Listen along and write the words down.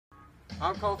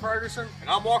I'm Cole Ferguson. And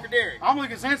I'm Walker Deering. I'm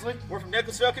Lucas Hensley. We're from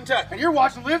Nicholasville, Kentucky. And you're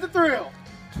watching Live the Thrill.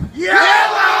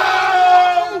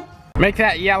 Yellow! Make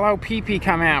that yellow pee-pee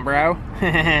come out, bro.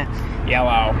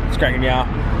 Yellow. It's cracking y'all.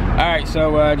 Alright,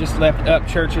 so just left Up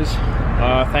Churches.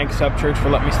 Thanks Up Church for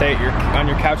letting me stay at on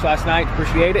your couch last night.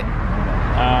 Appreciate it.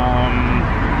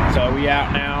 So we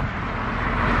out now.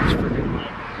 It's freaking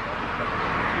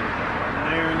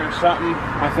noon or something,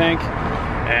 I think.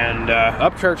 And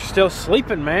Up Church is still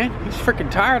sleeping, man. He's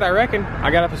freaking tired, I reckon.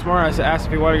 I got up this morning, I asked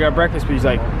if he wanted to go breakfast, but he's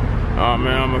like, oh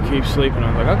man, I'm gonna keep sleeping.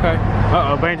 I was like, okay.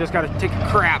 Uh-oh, Ben just gotta take a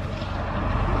crap.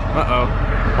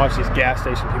 Uh-oh. Watch these gas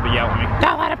station people yell at me.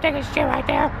 Don't let him take his shit right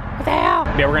there. What the hell?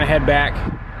 Yeah, we're gonna head back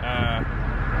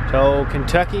to old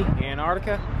Kentucky,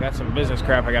 Antarctica. Got some business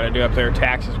crap I gotta do up there,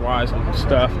 taxes-wise and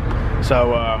stuff.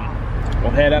 So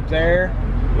we'll head up there.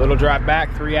 Little drive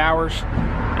back, 3 hours.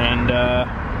 And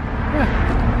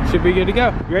yeah, should be good to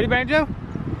go. You ready, Banjo?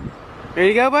 Ready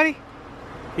to go, buddy?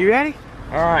 You ready?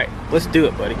 All right, let's do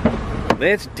it, buddy.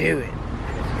 Let's do it.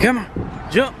 Come on,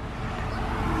 jump.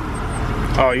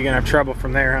 Oh, you're gonna have trouble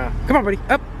from there, huh? Come on, buddy,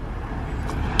 up.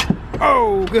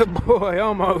 Oh, good boy,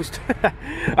 almost.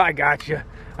 I got you.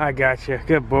 I got you.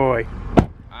 Good boy. All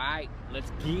right,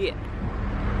 let's get.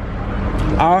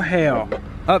 Oh hell!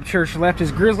 Up Church left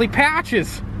his grizzly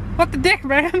pouches. What the dick,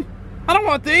 man? I don't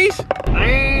want these.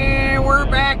 And we're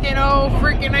back in old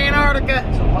freaking Antarctica,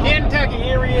 Kentucky.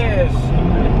 Here he is.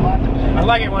 I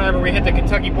like it whenever we hit the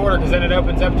Kentucky border because then it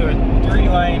opens up to a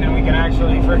 3-lane and we can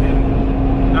actually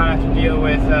freaking not have to deal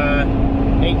with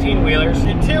 18-wheelers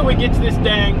until we get to this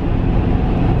dang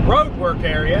road work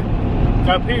area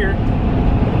up here,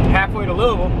 halfway to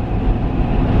Louisville.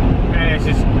 And it's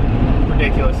just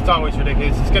ridiculous. It's always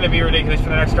ridiculous. It's going to be ridiculous for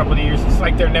the next couple of years. It's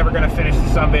like they're never going to finish the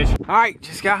sumbitch. All right,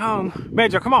 just got home.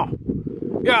 Banjo, come on.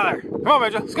 Get out of there. Come on,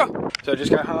 Banjo, let's go. So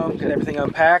just got home, got everything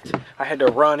unpacked. I had to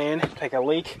run in, take a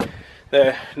leak.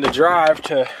 The drive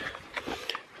to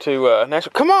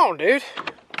Nashville. Come on, dude.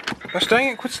 Gosh dang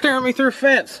it, quit staring at me through a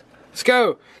fence. Let's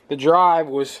go. The drive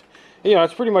was, you know,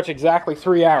 it's pretty much exactly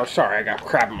 3 hours. Sorry, I got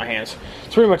crap in my hands.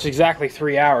 It's pretty much exactly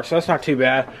 3 hours, so that's not too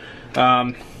bad.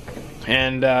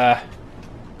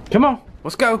 Come on,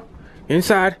 let's go.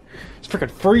 Inside. It's freaking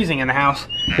freezing in the house.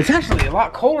 It's actually a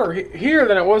lot colder here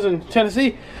than it was in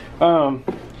Tennessee. I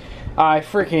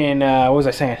freaking, what was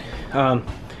I saying?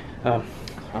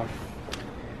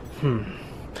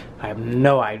 I have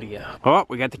no idea. Oh,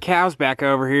 we got the cows back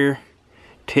over here.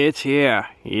 Tits, yeah,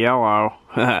 yellow.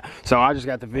 So I just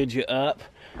got the video up,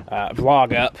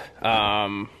 vlog up.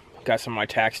 Got some of my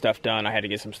tax stuff done. I had to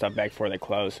get some stuff back before they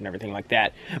closed and everything like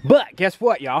that. But guess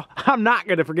what, y'all? I'm not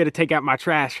gonna forget to take out my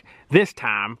trash this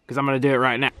time because I'm gonna do it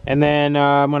right now. And then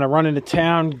I'm gonna run into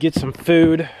town, get some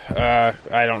food. I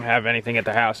don't have anything at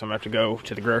the house. I'm gonna have to go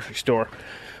to the grocery store.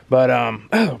 But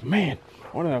oh man,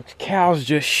 one of those cows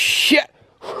just shit.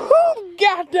 Whoo,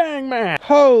 god dang, man.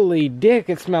 Holy dick,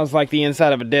 it smells like the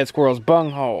inside of a dead squirrel's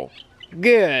bunghole.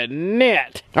 Good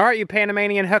knit. All right, you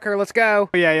Panamanian hooker, let's go.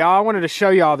 Yeah, y'all, I wanted to show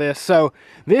y'all this. So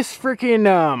this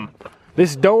freaking,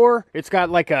 this door, it's got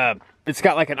like an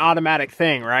automatic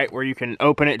thing, right? Where you can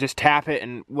open it, just tap it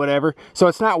and whatever. So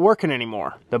it's not working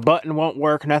anymore. The button won't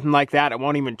work, nothing like that. It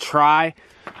won't even try.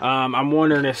 I'm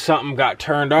wondering if something got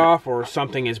turned off or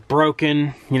something is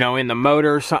broken, you know, in the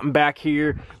motor or something back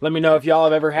here. Let me know if y'all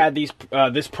have ever had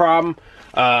this problem.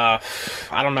 I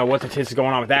don't know what the tits is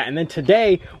going on with that. And then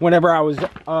today, whenever I was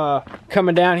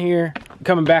coming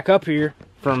back up here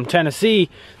from Tennessee,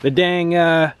 the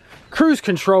dang cruise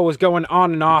control was going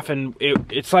on and off, and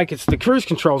it's like the cruise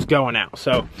control's going out.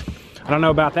 So I don't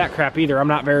know about that crap either. I'm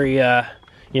not very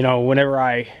you know, whenever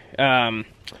I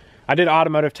did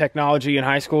automotive technology in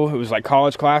high school. It was like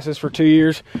college classes for 2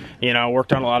 years. You know,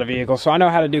 worked on a lot of vehicles, so I know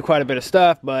how to do quite a bit of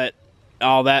stuff, but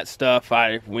all that stuff,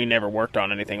 we never worked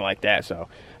on anything like that. So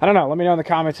I don't know. Let me know in the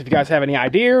comments if you guys have any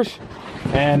ideas,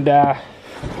 and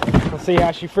let's see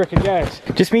how she frickin' goes.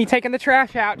 Just me taking the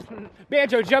trash out.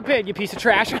 Banjo, jump in, you piece of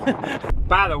trash.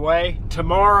 By the way,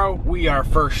 tomorrow we are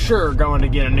for sure going to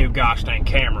get a new gosh dang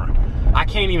camera. I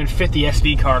can't even fit the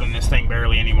SD card in this thing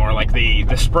barely anymore. Like the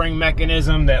spring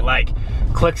mechanism that like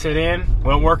clicks it in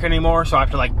won't work anymore, so I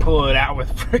have to like pull it out with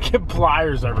freaking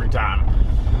pliers every time.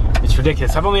 It's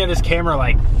ridiculous. I've only had this camera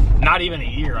like not even a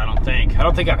year, I don't think. I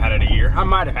don't think I've had it a year. I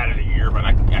might have had it a year, but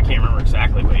I can't remember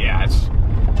exactly. But yeah, it's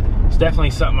definitely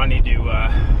something I need to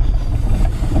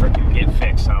freaking get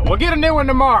fixed. So we'll get a new one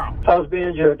tomorrow. How's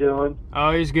Banjo doing?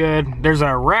 Oh, he's good. There's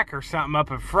a wreck or something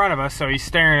up in front of us, so he's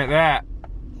staring at that.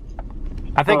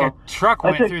 I think a truck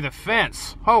went through the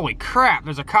fence. Holy crap,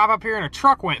 there's a cop up here and a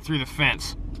truck went through the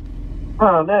fence.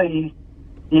 Oh, no,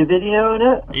 You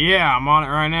videoing it? Yeah, I'm on it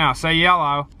right now. Say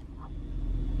yellow.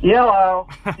 Yellow.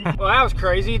 Well, that was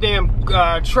crazy. Damn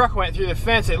truck went through the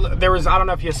fence. There was, I don't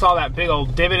know if you saw that big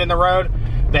old divot in the road.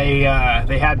 They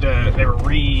were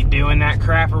redoing that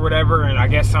crap or whatever, and I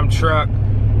guess some truck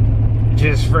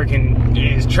just freaking,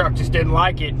 his truck just didn't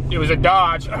like it. It was a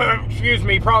Dodge. Excuse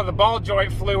me, probably the ball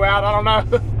joint flew out. I don't know.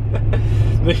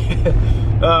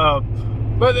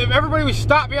 But everybody was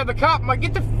stopped behind the cop. I'm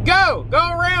like, go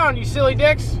around, you silly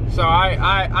dicks. So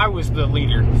I was the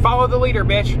leader. Follow the leader,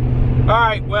 bitch. All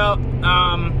right, well,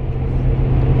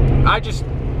 I just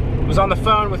was on the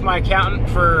phone with my accountant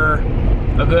for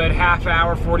a good half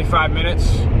hour, 45 minutes,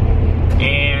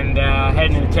 and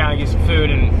heading into town to get some food,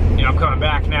 and I'm coming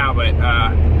back now. But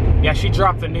yeah, she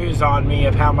dropped the news on me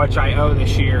of how much I owe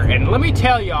this year, and let me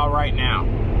tell y'all right now,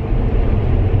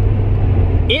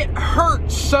 it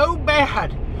hurt so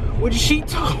bad when she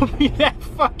told me that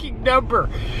fucking number.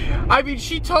 I mean,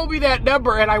 she told me that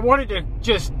number and I wanted to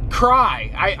just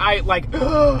cry. I like,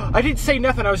 I didn't say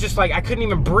nothing. I was just like, I couldn't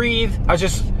even breathe. I was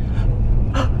just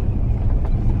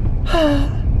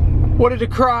wanted to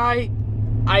cry.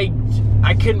 I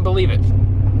couldn't believe it.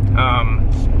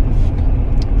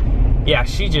 Yeah,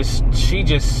 she just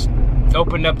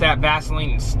opened up that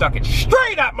Vaseline and stuck it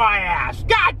straight up my ass.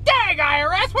 God dang,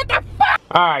 IRS, what the fuck?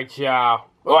 Alright, y'all.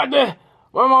 Why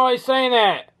am I always saying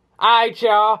that? Alright,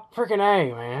 y'all. Freaking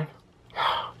A, man.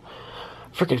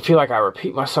 Freaking feel like I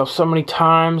repeat myself so many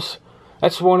times.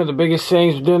 That's one of the biggest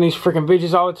things with doing these freaking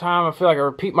videos all the time. I feel like I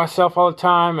repeat myself all the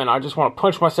time, and I just want to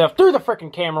punch myself through the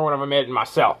freaking camera when I'm editing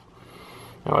myself.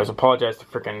 I always apologize to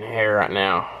freaking hair right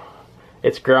now.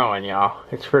 It's growing, y'all.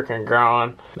 It's freaking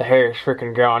growing. The hair is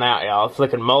freaking growing out, y'all. It's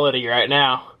looking mullety right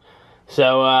now.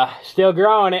 So, still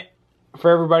growing it. For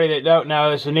everybody that don't know,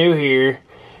 that's new here,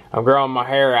 I'm growing my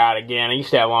hair out again. I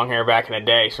used to have long hair back in the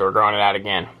day, so we're growing it out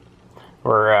again.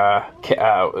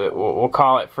 We'll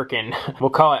call it freaking,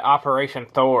 we'll call it Operation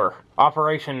Thor.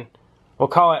 We'll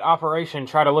call it Operation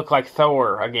Try to Look Like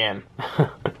Thor again.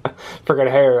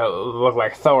 Freaking hair look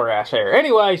like Thor-ass hair.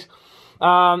 Anyways,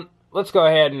 let's go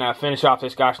ahead and finish off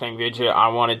this gosh dang video. I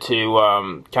wanted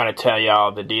to kind of tell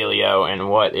y'all the dealio and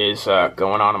what is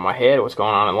going on in my head, what's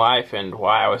going on in life, and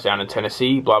why I was down in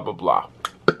Tennessee, blah, blah, blah.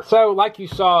 So, like you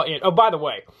saw in, oh, by the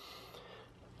way,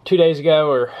 2 days ago,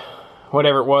 or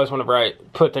whatever it was, whenever I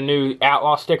put the new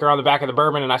Outlaw sticker on the back of the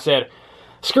bourbon, and I said,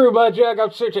 screw Mud Jug,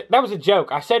 I'm searching. That was a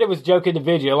joke. I said it was a joke in the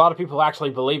video. A lot of people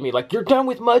actually believe me. Like, you're done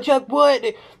with Mud Jug? What?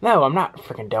 No, I'm not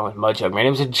freaking done with Mud Jug, man.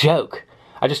 It was a joke.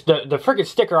 I just, the freaking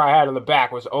sticker I had on the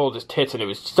back was old as tits, and it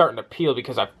was starting to peel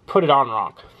because I put it on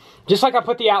wrong. Just like I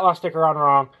put the Outlaw sticker on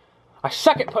wrong, I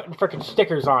suck at putting freaking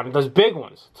stickers on. Those big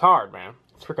ones. It's hard, man.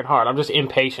 It's freaking hard. I'm just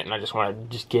impatient, and I just want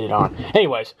to just get it on.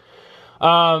 Anyways,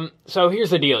 so here's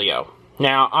the dealio.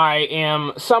 Now, I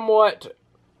am somewhat...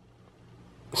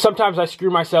 Sometimes I screw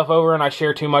myself over and I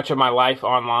share too much of my life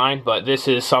online, but this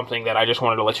is something that I just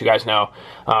wanted to let you guys know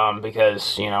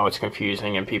because, you know, it's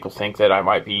confusing and people think that I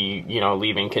might be, you know,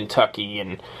 leaving Kentucky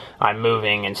and I'm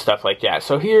moving and stuff like that.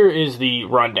 So here is the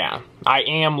rundown. I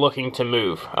am looking to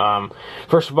move.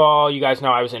 First of all, you guys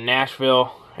know I was in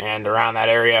Nashville and around that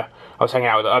area. I was hanging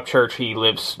out with Upchurch. He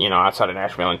lives, you know, outside of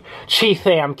Nashville in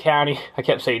Cheatham County. I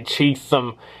kept saying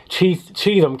Cheatham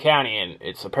County, and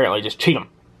it's apparently just Cheatham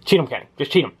County,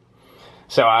 just Cheatham.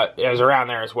 So I was around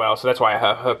there as well, so that's why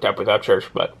I hooked up with Upchurch.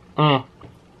 But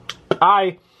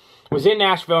I was in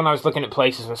Nashville and I was looking at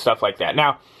places and stuff like that.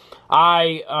 Now,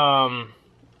 I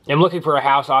am looking for a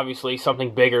house, obviously,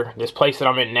 something bigger. This place that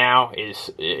I'm in now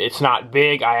it's not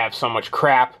big. I have so much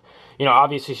crap. You know,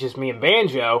 obviously it's just me and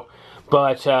Banjo,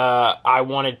 but I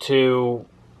wanted to,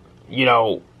 you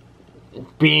know,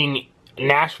 being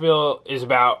Nashville is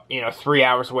about, you know, 3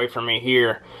 hours away from me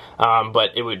here,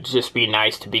 but it would just be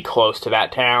nice to be close to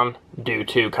that town due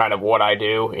to kind of what I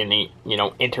do in the, you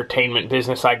know, entertainment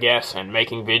business, I guess, and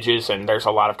making videos, and there's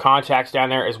a lot of contacts down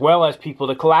there as well as people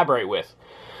to collaborate with.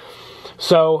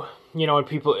 So, you know, and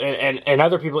people and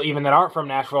other people even that aren't from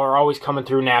Nashville are always coming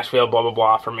through Nashville, blah, blah,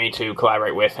 blah, for me to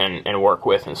collaborate with and work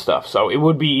with and stuff. So it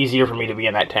would be easier for me to be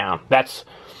in that town.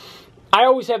 I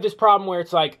always have this problem where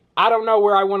it's like, I don't know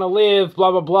where I want to live,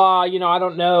 blah, blah, blah. You know, I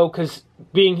don't know, because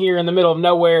being here in the middle of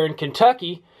nowhere in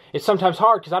Kentucky, it's sometimes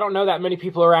hard because I don't know that many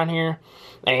people around here.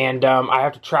 And I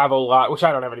have to travel a lot, which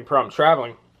I don't have any problem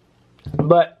traveling.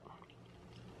 But,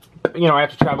 you know, I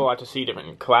have to travel a lot to see different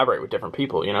and collaborate with different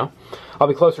people, you know. I'll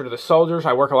be closer to the soldiers.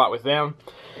 I work a lot with them.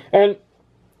 And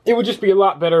it would just be a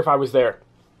lot better if I was there.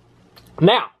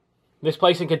 Now, this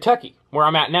place in Kentucky, where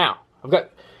I'm at now, I've got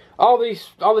all this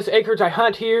acreage. I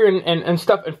hunt here and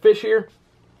stuff and fish here.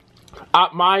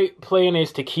 My plan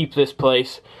is to keep this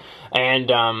place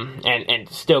and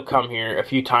still come here a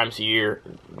few times a year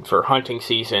for hunting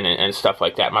season and stuff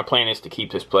like that. My plan is to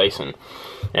keep this place and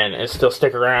still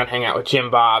stick around, hang out with Jim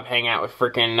Bob, hang out with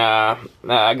freaking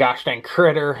gosh dang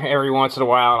Critter every once in a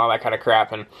while and all that kind of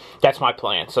crap, and that's my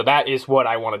plan. So that is what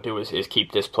I want to do is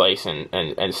keep this place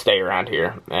and stay around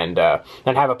here and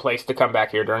have a place to come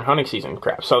back here during hunting season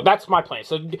crap. So that's my plan.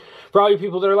 So for all you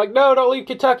people that are like, no, don't leave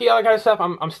Kentucky, all that kind of stuff,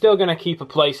 I'm still gonna keep a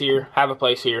place here, have a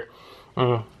place here.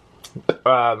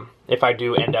 If I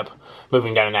do end up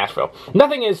moving down to Nashville.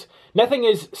 Nothing is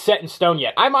set in stone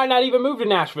yet. I might not even move to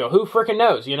Nashville. Who freaking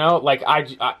knows, you know? Like,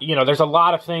 you know, there's a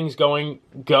lot of things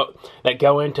that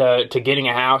go into getting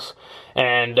a house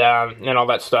and all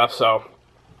that stuff, so.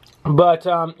 But,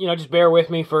 you know, just bear with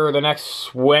me for the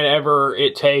next whenever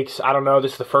it takes. I don't know,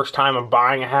 this is the first time I'm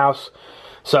buying a house,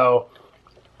 so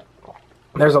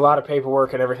there's a lot of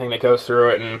paperwork and everything that goes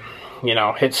through it, and, you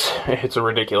know, it's a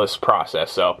ridiculous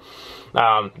process, so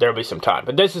there'll be some time.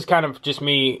 But this is kind of just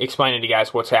me explaining to you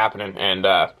guys what's happening, and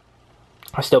I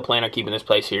still plan on keeping this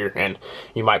place here, and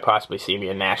you might possibly see me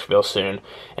in Nashville soon.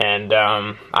 And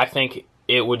I think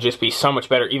it would just be so much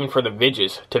better, even for the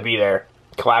vidges, to be there,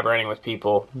 collaborating with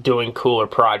people, doing cooler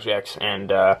projects,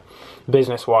 and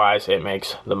business-wise, it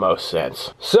makes the most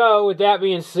sense. So, with that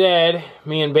being said,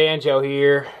 me and Banjo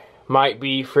here might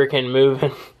be freaking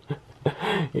moving.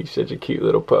 He's such a cute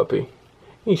little puppy.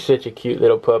 He's such a cute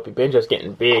little puppy. Banjo's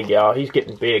getting big, y'all. He's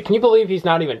getting big. Can you believe he's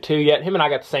not even 2 yet? Him and I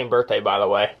got the same birthday, by the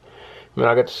way. Him and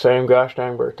I got the same gosh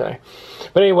dang birthday.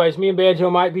 But anyways, me and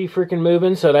Banjo might be freaking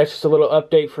moving, so that's just a little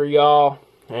update for y'all.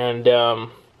 And,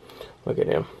 look at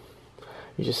him.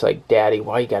 He's just like, Daddy,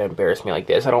 why you gotta embarrass me like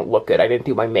this? I don't look good. I didn't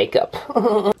do my makeup.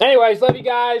 Anyways, love you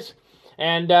guys.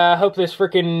 And, hope this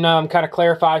freaking, kind of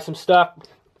clarifies some stuff.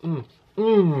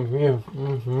 Yeah.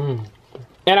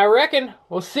 And I reckon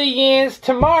we'll see you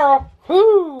tomorrow.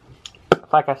 Woo!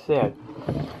 Like I said,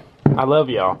 I love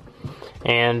y'all.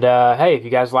 And, hey, if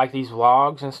you guys like these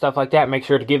vlogs and stuff like that, make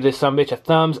sure to give this sumbitch a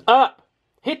thumbs up.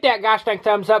 Hit that gosh dang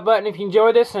thumbs up button if you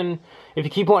enjoy this, and if you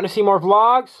keep wanting to see more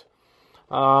vlogs,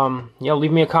 you know,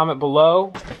 leave me a comment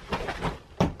below.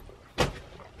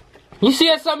 You see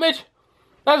that sumbitch?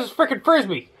 That was his freaking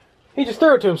frisbee. He just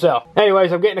threw it to himself.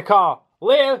 Anyways, I'm getting a call.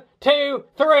 Live to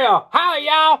thrill. Hi,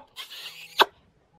 y'all.